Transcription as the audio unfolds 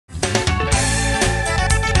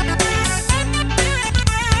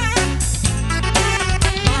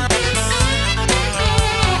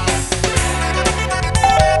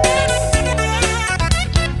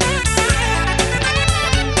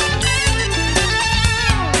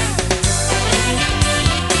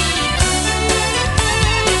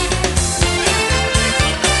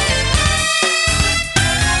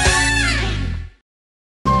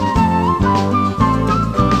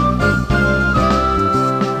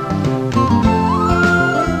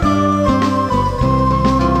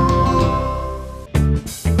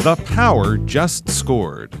The Power just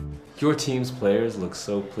scored. Your team's players look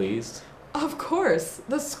so pleased. Of course.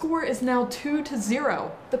 The score is now 2-0.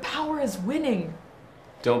 The Power is winning.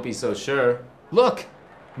 Don't be so sure. Look!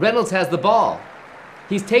 Reynolds has the ball.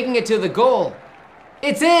 He's taking it to the goal.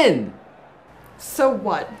 It's in! So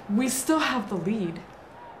what? We still have the lead.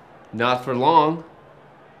 Not for long.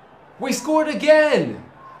 We scored again!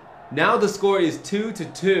 Now the score is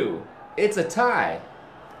 2-2. It's a tie.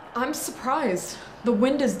 I'm surprised. The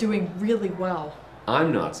Wind is doing really well.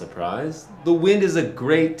 I'm not surprised. The Wind is a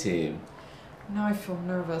great team. Now I feel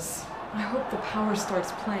nervous. I hope the Power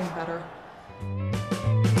starts playing better.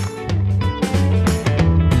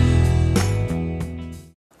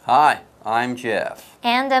 Hi, I'm Jeff.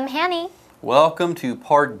 And I'm Hanny. Welcome to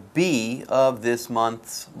part B of this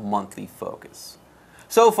month's monthly focus.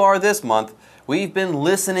 So far this month, we've been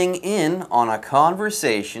listening in on a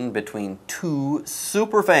conversation between two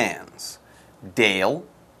superfans, Dale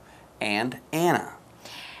and Anna.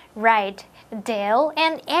 Right. Dale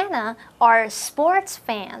and Anna are sports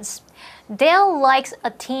fans. Dale likes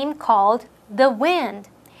a team called The Wind.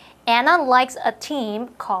 Anna likes a team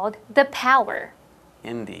called The Power.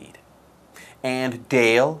 Indeed. And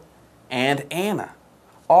Dale and Anna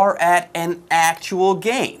are at an actual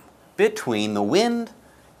game between the Wind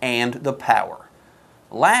and the Power.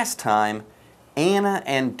 Last time, Anna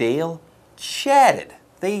and Dale chatted.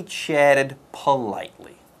 They chatted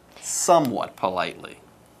politely. Somewhat politely.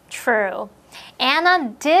 True.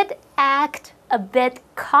 Anna did act a bit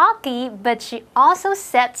cocky, but she also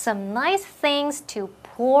said some nice things to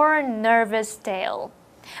poor nervous Dale.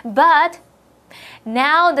 But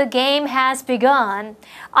now the game has begun.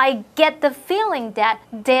 I get the feeling that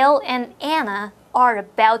Dale and Anna are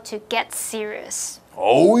about to get serious.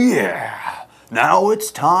 Oh yeah! Now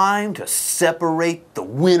it's time to separate the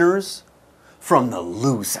winners from the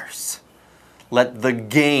losers. Let the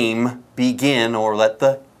game begin, or let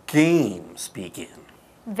the games begin.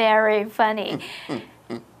 Very funny.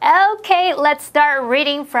 Okay, let's start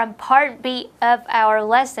reading from part B of our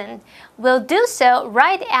lesson. We'll do so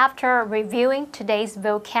right after reviewing today's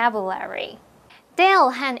vocabulary.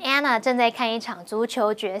 Dale 和 Anna 正在看一场足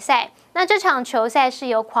球决赛。那这场球赛是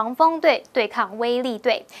由狂风队对抗威力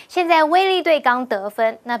队。现在威力队刚得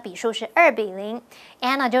分，那比数是2-0。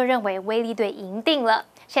Anna 就认为威力队赢定了。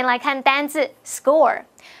先来看单字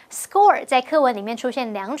score。Score 在课文里面出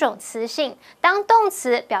现两种词性，当动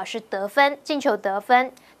词表示得分、进球得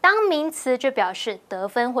分，当名词就表示得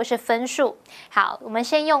分或是分数。好，我们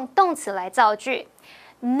先用动词来造句。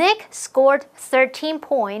Nick scored 13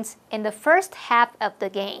 points in the first half of the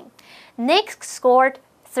game. Nick scored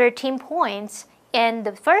 13 points in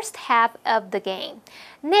the first half of the game.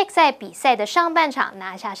 Nick 在比赛的上半场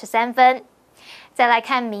拿下13分。再来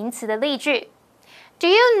看名词的例句。Do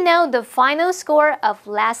you know the final score of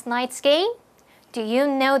last night's game? Do you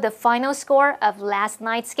know the final score of last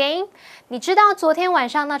night's game? 你知道昨天晚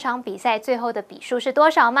上那场比赛最后的比数是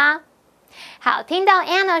多少吗？好，听到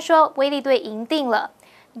Anna 说威力队赢定了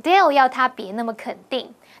 ，Dale 要他别那么肯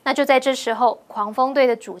定。那就在这时候，狂风队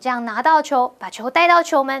的主将拿到球，把球带到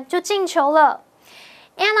球门，就进球了。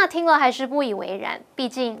Anna 听了还是不以为然，毕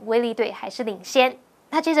竟威力队还是领先。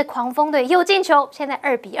那接着狂风队又进球，现在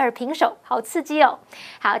2-2平手，好刺激哦！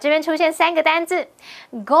好，这边出现3个单字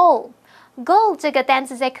 ，goal。goal 这个单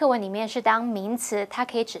字在课文里面是当名词，它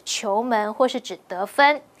可以指球门或是指得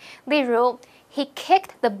分。例如 ，He kicked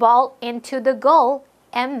the ball into the goal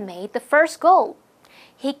and made the first goal.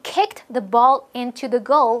 He kicked the ball into the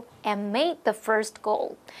goal and made the first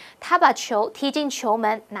goal. 他把球踢进球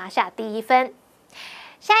门，拿下第1分。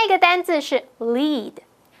下一个单字是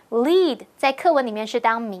lead。lead 在课文里面是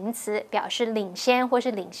当名词，表示领先或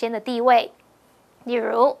是领先的地位。例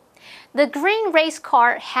如 ，The green race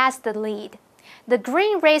car has the lead. The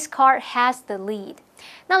green race car has the lead.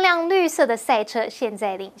 那辆绿色的赛车现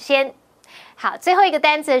在领先。好，最后一个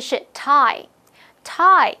单字是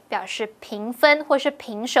tie。tie 表示平分或是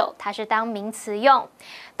平手，它是当名词用。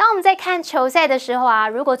当我们在看球赛的时候啊，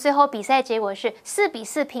如果最后比赛结果是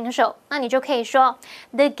4-4平手，那你就可以说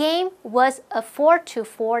The game was a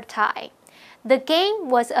 4-4 tie. The game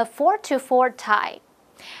was a 4-4 tie.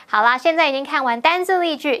 好啦，现在已经看完单字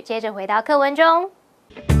例句，接着回到课文中。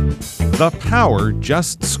The Power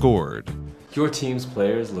just scored. Your team's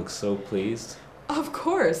players look so pleased. Of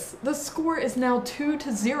course. The score is now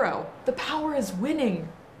 2-0. The Power is winning.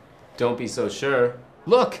 Don't be so sure.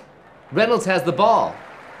 Look! Reynolds has the ball.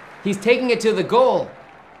 He's taking it to the goal.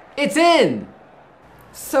 It's in!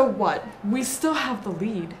 So what? We still have the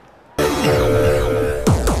lead.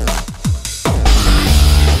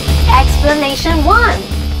 Explanation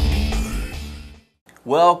 1.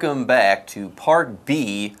 Welcome back to Part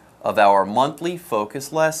B of our monthly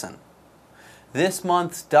focus lesson. This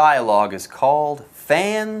month's dialogue is called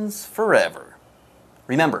Fans Forever.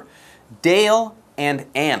 Remember, Dale and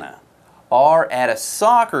Anna are at a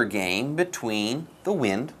soccer game between the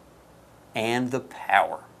Wind and the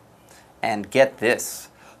Power. And get this,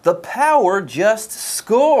 the Power just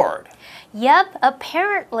scored. Yep,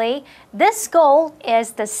 apparently this goal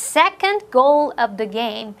is the second goal of the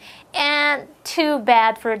game. And too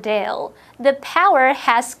bad for Dale. The Power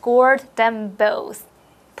has scored them both.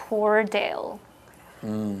 Poor Dale.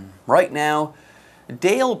 Right now,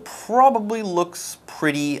 Dale probably looks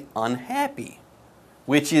pretty unhappy,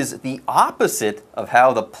 which is the opposite of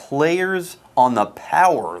how the players on the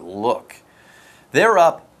Power look. They're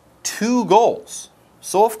up 2 goals,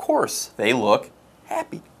 so of course they look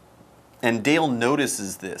happy. And Dale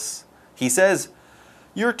notices this. He says,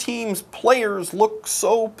 "Your team's players look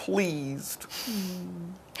so pleased."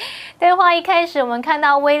 对话一开始，我们看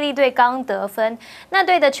到威力队刚得分，那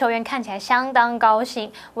队的球员看起来相当高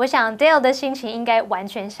兴。我想 Dale 的心情应该完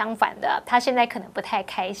全相反的，他现在可能不太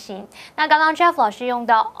开心。那刚刚 Jeff 老师用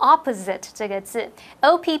到 opposite 这个字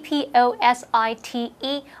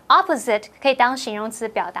 ，opposite，opposite 可以当形容词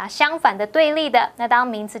表达相反的、对立的，那当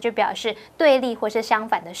名词就表示对立或是相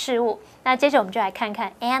反的事物。那接着我们就来看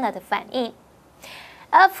看 Anna 的反应。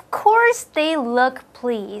Of course they look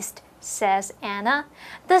pleased.says Anna.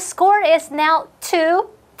 The score is now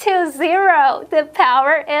 2-0. The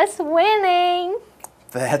Power is winning.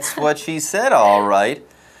 That's what she said, all right.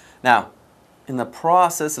 Now, in the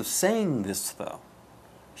process of saying this, though,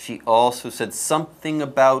 she also said something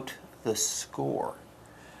about the score,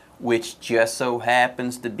 which just so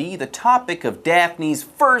happens to be the topic of Daphne's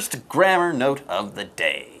first grammar note of the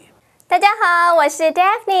day. 大家好，我是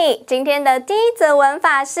Daphne。今天的第一则文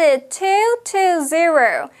法是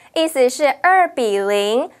 2-0， 意思是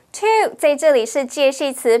2-0。2在这里是介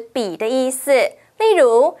系词比的意思。例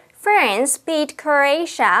如 France beat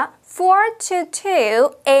Croatia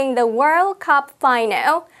 4-2 in the World Cup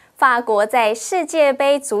final。法国在世界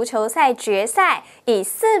杯足球赛决赛以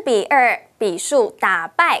4-2比数打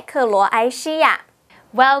败克罗埃西亚。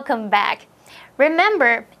Welcome back.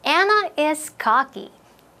 Remember, Anna is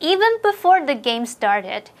cocky.Even before the game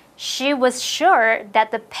started, she was sure that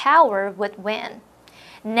the Power would win.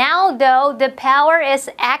 Now, though, the Power is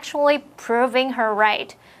actually proving her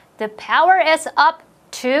right. The Power is up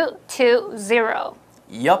 2-0.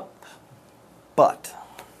 Yup. But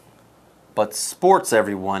sports,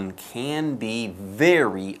 everyone, can be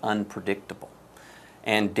very unpredictable.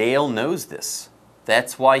 And Dale knows this.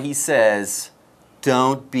 That's why he says,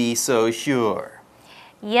 "Don't be so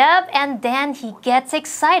sure."Yep, and then he gets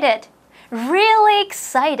excited. Really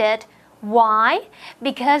excited. Why?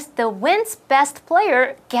 Because the Wind's best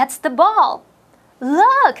player gets the ball.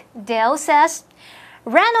 Look, Dale says.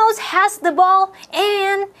 Reynolds has the ball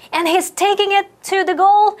and he's taking it to the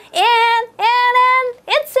goal and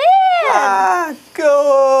it's in! Goal!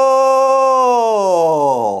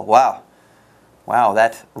 Wow,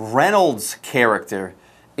 that Reynolds character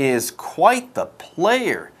is quite the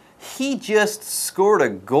player.He just scored a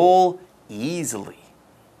goal easily.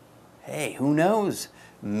 Hey, who knows?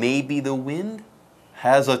 Maybe the Wind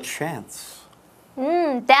has a chance.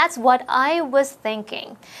 That's what I was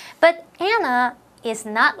thinking. But Anna is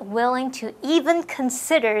not willing to even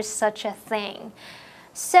consider such a thing.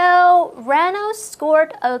 So Reynolds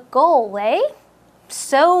scored a goal, eh?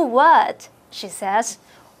 So what? She says.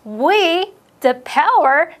 We, the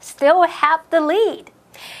Power, still have the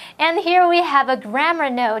lead.And here we have a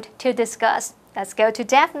grammar note to discuss. Let's go to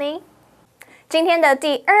Daphne. 今天的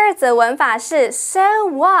第2则文法是 So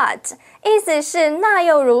what， 意思是那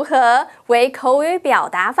又如何，为口语表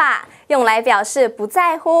达法，用来表示不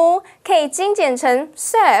在乎，可以精简成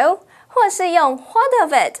so， 或是用 what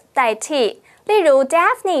of it 代替。例如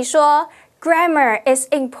Daphne 说 Grammar is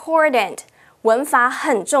important， 文法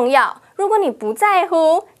很重要，如果你不在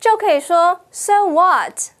乎，就可以说 So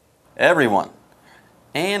what。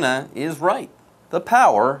 Everyone.Anna is right. The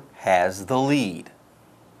Power has the lead.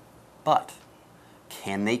 But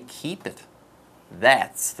can they keep it?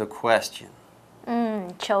 That's the question.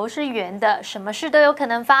 球是圆的，什么事都有可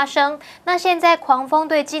能发生。那现在狂风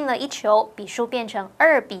队进了1球，比数变成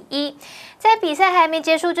2-1。在比赛还没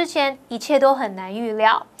结束之前，一切都很难预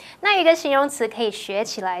料。那有一个形容词可以学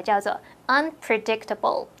起来，叫做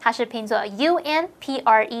unpredictable， 它是拼作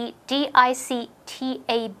unpredictable。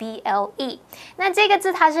那这个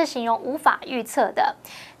字它是形容无法预测的。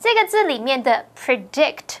这个字里面的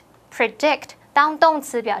predict 当动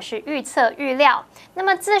词表示预测、预料。那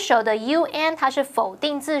么字首的 un 它是否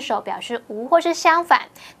定字首，表示无或是相反。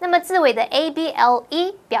那么字尾的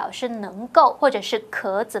able 表示能够或者是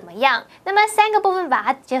可怎么样。那么三个部分把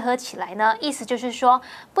它结合起来呢，意思就是说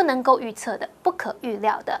不能够预测的、不可预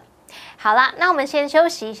料的。好啦，那我们先休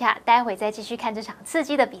息一下，待会再继续看这场刺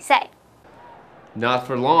激的比赛。Not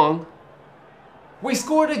for long. We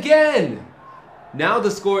scored again! Now the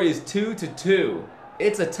score is 2-2.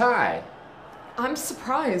 It's a tie. I'm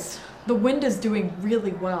surprised. The Wind is doing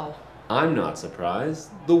really well. I'm not surprised.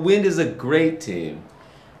 The Wind is a great team.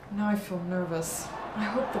 Now I feel nervous. I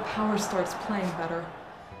hope the Power starts playing better.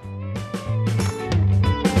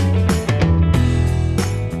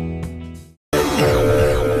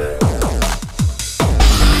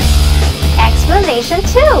 Explanation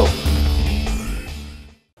 2.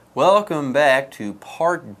 Welcome back to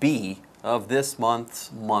part B of this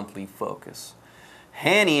month's monthly focus.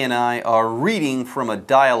 Hanny and I are reading from a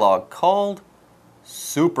dialogue called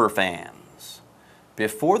Superfans.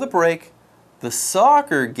 Before the break, the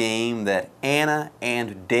soccer game that Anna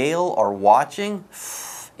and Dale are watching,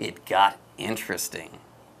 it got interesting.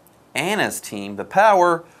 Anna's team, the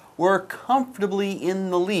Power, were comfortably in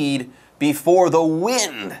the lead before the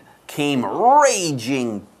Wind came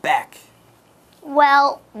raging back.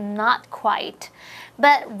 Well, not quite.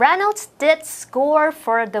 But Reynolds did score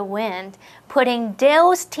for the Wind, putting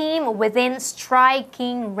Dale's team within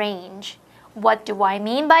striking range. What do I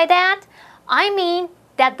mean by that? I mean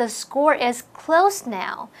that the score is close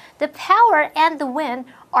now. The Power and the Wind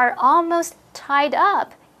are almost tied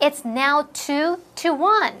up. It's now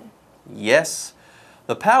 2-1. Yes,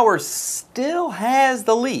 the Power still has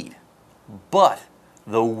the lead, but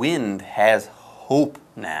the Wind has hope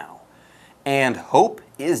now. And hope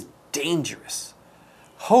is dangerous.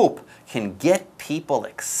 Hope can get people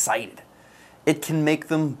excited. It can make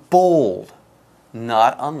them bold,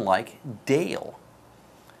 not unlike Dale.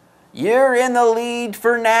 You're in the lead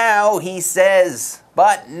for now, he says,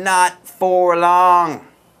 but not for long.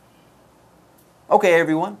 Okay,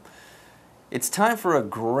 everyone, it's time for a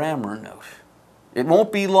grammar note. It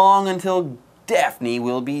won't be long until Daphne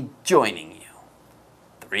will be joining you.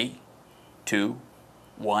 3, 2,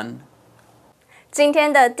 1. 今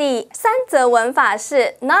天的第三则文法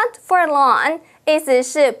是 not for long， 意思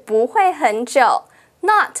是不会很久。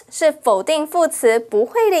not 是否定副词不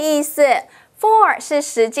会的意思 ，for 是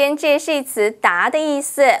时间介系词达的意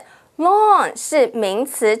思 ，long 是名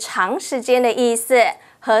词长时间的意思，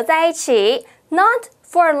合在一起 not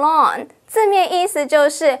for long 字面意思就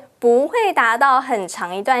是不会达到很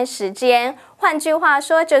长一段时间，换句话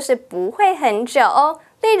说就是不会很久哦。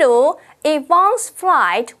例如 Yvonne's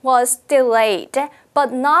flight was delayed,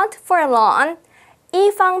 but not for long.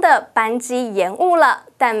 伊方的班机延误了，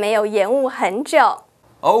但没有延误很久。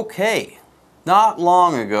Okay, not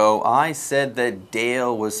long ago I said that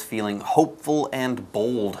Dale was feeling hopeful and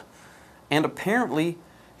bold. And apparently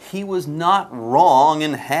he was not wrong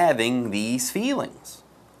in having these feelings.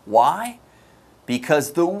 Why?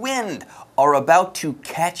 Because the Wind are about to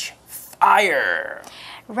catch fire.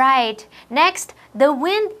 Right. Next, the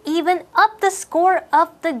Wind even upped the score of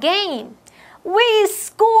the game. We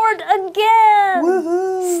scored again,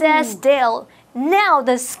 Woohoo! says Dale. Now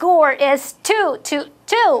the score is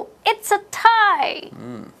 2-2. It's a tie.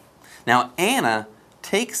 Now Anna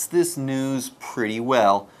takes this news pretty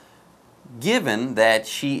well, given that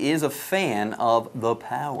she is a fan of the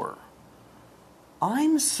Power.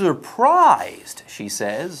 I'm surprised, she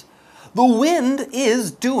says. The Wind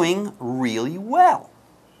is doing really well.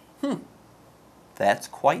 That's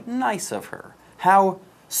quite nice of her. How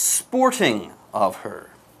sporting of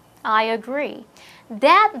her. I agree.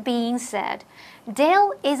 That being said,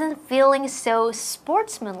 Dale isn't feeling so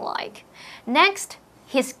sportsmanlike. Next,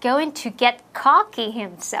 he's going to get cocky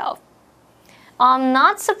himself. I'm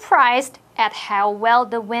not surprised at how well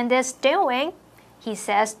the Wind is doing, he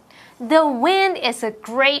says. The Wind is a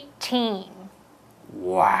great team.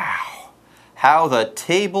 Wow. How the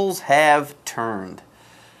tables have turned.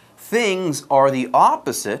 Things are the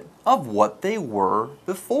opposite of what they were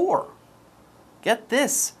before. Get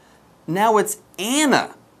this. Now it's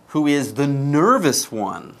Anna who is the nervous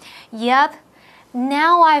one. Yep.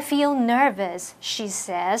 Now I feel nervous, she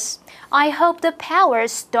says. I hope the Power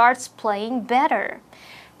starts playing better.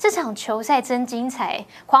 这场球赛真精彩，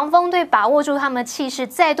狂风队把握住他们的气势，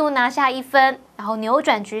再度拿下1分，然后扭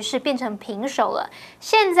转局势变成平手了。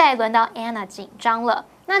现在轮到 Anna 紧张了。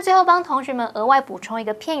那最后帮同学们额外补充一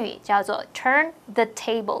个片语，叫做 turn the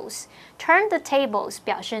tables。turn the tables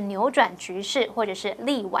表示扭转局势或者是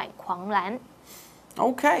力挽狂澜。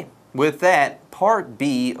Okay, with that, part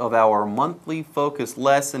B of our monthly focus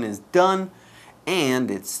lesson is done, And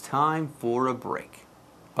it's time for a break.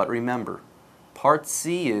 But remember, Part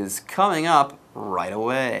C is coming up right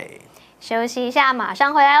away. 休息一下，马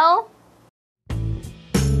上回来哦。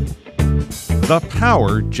The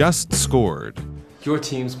Power just scored. Your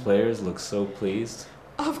team's players look so pleased.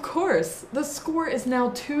 Of course. The score is now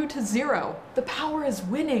 2-0. The Power is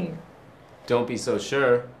winning. Don't be so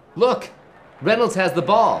sure. Look! Reynolds has the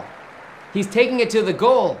ball. He's taking it to the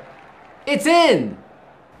goal. It's in!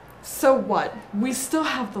 So what? We still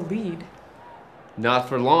have the lead. Not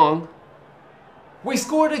for long. We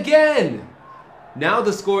scored again! Now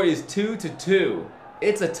the score is 2-2.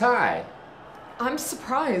 It's a tie. I'm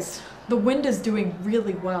surprised. The Wind is doing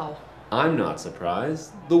really well. I'm not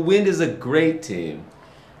surprised. The Wind is a great team.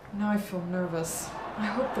 Now I feel nervous. I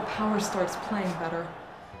hope the Power starts playing better.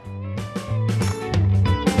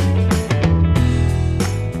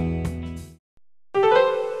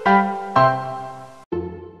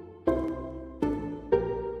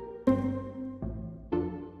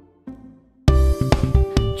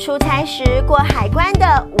 出差时过海关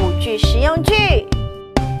的5句实用句。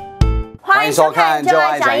欢迎收看《就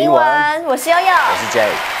爱讲英文》，我是悠悠，我是 Jay。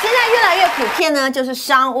现在越来越普遍呢，就是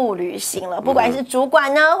商务旅行了。不管是主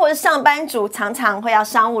管呢，或者上班族，常常会要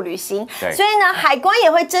商务旅行。对，所以呢，海关也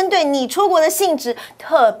会针对你出国的性质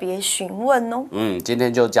特别询问哦。今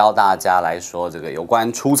天就教大家来说这个有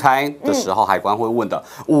关出差的时候，海关会问的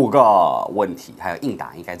5个问题，还有应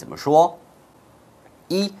答应该怎么说。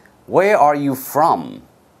1. Where are you from?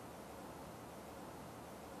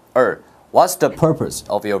 2. What's the purpose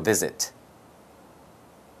of your visit?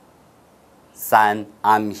 3.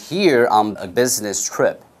 I'm here on a business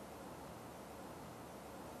trip.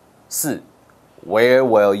 4. Where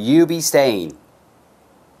will you be staying?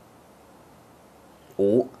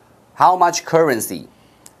 5. How much currency?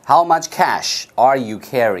 How much cash are you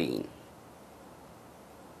carrying?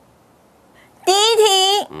 第一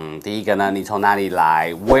题，第一个呢，你从哪里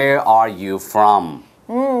来 ？Where are you from？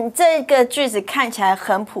这个句子看起来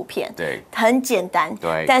很普遍，对，很简单，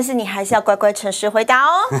对，但是你还是要乖乖诚实回答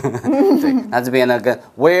哦。对，那这边呢，跟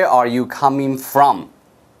Where are you coming from？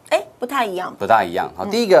 不太一样，不大一样。好，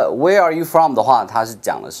第一个 Where are you from 的话，它是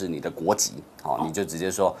讲的是你的国籍，好，你就直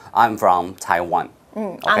接说 I'm from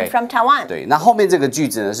Taiwan。I'm from Taiwan。对，那后面这个句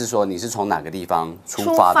子呢是说你是从哪个地方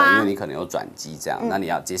出发的，出发因为你可能有转机这样，那你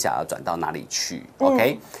要接下来要转到哪里去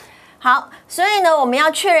？OK？好，所以呢，我们要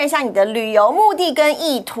确认一下你的旅游目的跟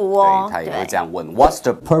意图哦。对，他也会这样问 What's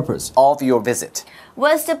the purpose of your visit？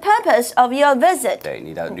 What's the purpose of your visit？ 对，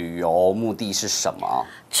你的旅游目的是什么？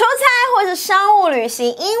出差或是商务旅行，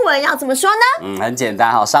英文要怎么说呢？很简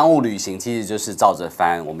单哈，商务旅行其实就是照着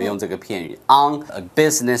翻，我们用这个片语 on a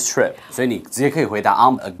business trip， 所以你直接可以回答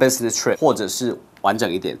on a business trip， 或者是完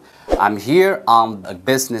整一点 I'm here on a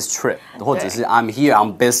business trip， 或者是 I'm here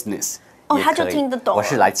on business。他就听得懂了，我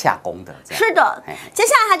是来洽公的。是的，接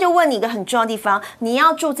下来他就问你一个很重要的地方，你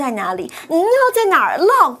要住在哪里？你要在哪儿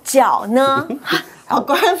落脚呢？好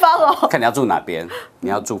官方哦。看你要住哪边，你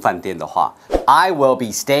要住饭店的话 I will be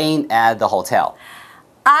staying at the hotel。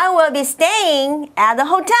 I will be staying at the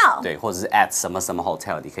hotel。 对，或者是 at 什么什么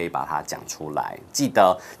hotel， 你可以把它讲出来。记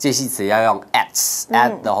得介系词要用 at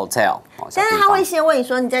the hotel。但是他会先问你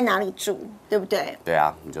说你在哪里住，对不对？对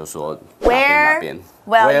啊，你就说哪 Where 边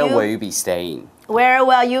will will you be staying？ Where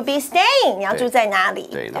will you be staying？ 你要住在哪里？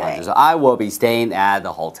对，然后就说 I will be staying at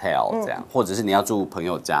the hotel， 这样，或者是你要住朋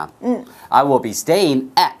友家，I will be staying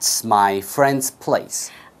at my friend's place。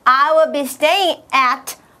 I will be staying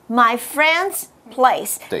at my friend's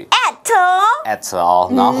place。 对 ，at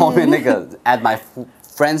哦，然后后面那个 at my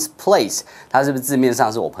friend's place， 它是不是字面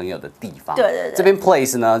上是我朋友的地方？对对对。这边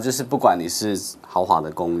place 呢，就是不管你是豪华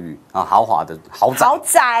的公寓啊，豪华的豪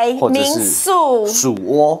宅，或者是民宿、鼠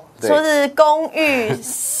窝，说是公寓、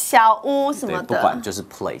小屋什么的，不管就是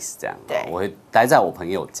place 这样。对，我会待在我朋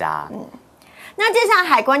友家。那接下来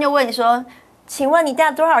海关就问你说，请问你带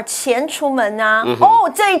了多少钱出门呢？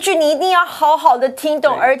这一句你一定要好好的听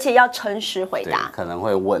懂，而且要诚实回答。可能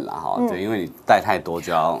会问啦哈，对，因为你带太多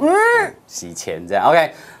就要洗钱这样。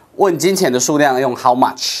OK， 问金钱的数量用 how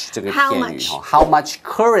much 这个片语哈 ，how much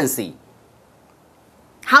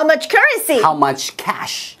currency？How much currency? How much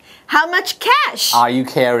cash? How much cash are you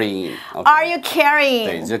carrying? Are you carrying?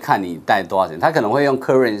 对，就看你带多少钱。他可能会用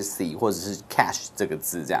currency 或者是 cash 这个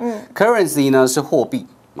字这样。currency 呢是货币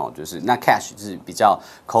就是那 cash 就是比较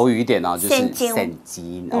口语一点就是现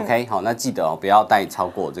金。OK， 好，那记得不要带超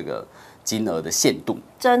过这个金额的限度。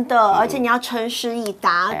真的，而且你要诚实以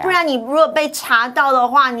答，不然你如果被查到的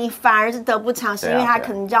话，你反而是得不偿失，因为他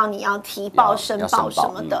可能叫你要提报、申报什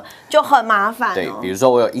么的，就很麻烦。对，比如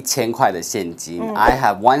说我有1000块的现金，I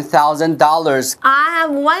have $1,000. I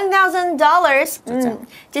have $1,000.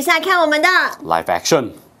 接下来看我们的 Live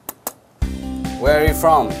action. Where are you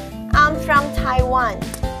from? I'm from Taiwan.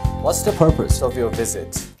 What's the purpose of your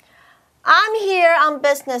visit? I'm here on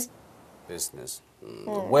business. Business.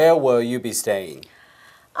 Where will you be staying?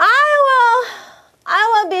 I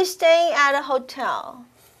will be staying at a hotel.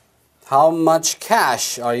 How much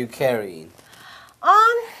cash are you carrying?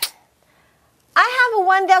 I have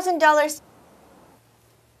 $1,000.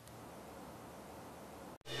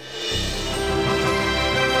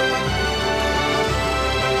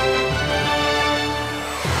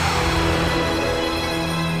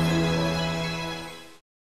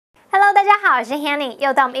 Hello， 大家好，我是 Hanny，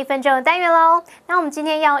 又到我们1分钟的单元喽。那我们今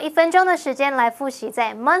天要用1分钟的时间来复习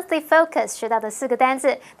在 Monthly Focus 学到的4个单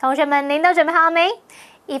字。同学们，您都准备好了没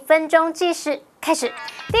？1分钟计时开始。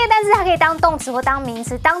第一个单词它可以当动词或当名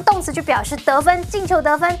词，当动词就表示得分、进球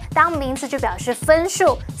得分；当名词就表示分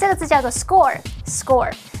数。这个字叫做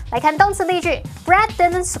score。来看动词例句 ，Brad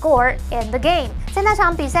didn't score in the game。在那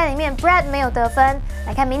场比赛里面 ，Brad 没有得分。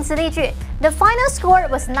来看名词例句 ，The final score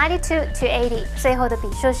was 92-80。最后的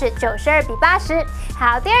比数是92-80。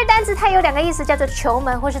好，第二单词它有2个意思，叫做球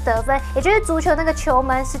门或是得分，也就是足球那个球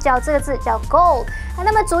门是叫这个字叫 goal。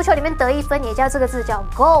那么足球里面得1分也叫这个字叫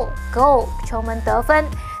goal， 球门得分。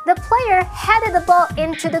The player headed the ball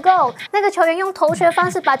into the goal。那个球员用头槌的方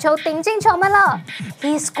式把球顶进球门了。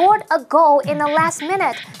He scored a goal in the last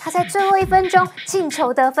minute。他在最后1分钟进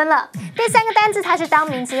球得分了。第3个单词它是当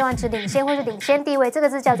名词，用来指领先或是领先地位，这个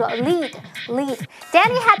字叫做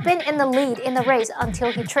lead。Danny had been in the lead in the race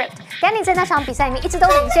until he tripped。Danny 在那场比赛里面一直都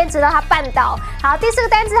领先，直到他绊倒。好，第4个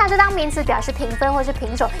单词它是当名词，表示平分或是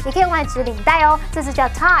平手，也可以用来指领带哦，这字叫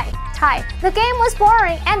tie。The game was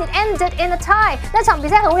boring and it ended in a tie。那场比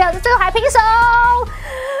赛很无聊，最后还平手，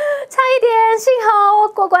差一点，幸好我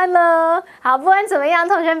过关了。好，不管怎么样，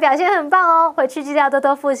同学们表现很棒哦，回去记得要多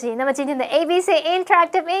多复习。那么今天的 ABC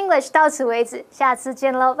Interactive English 到此为止，下次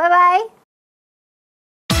见喽，拜拜。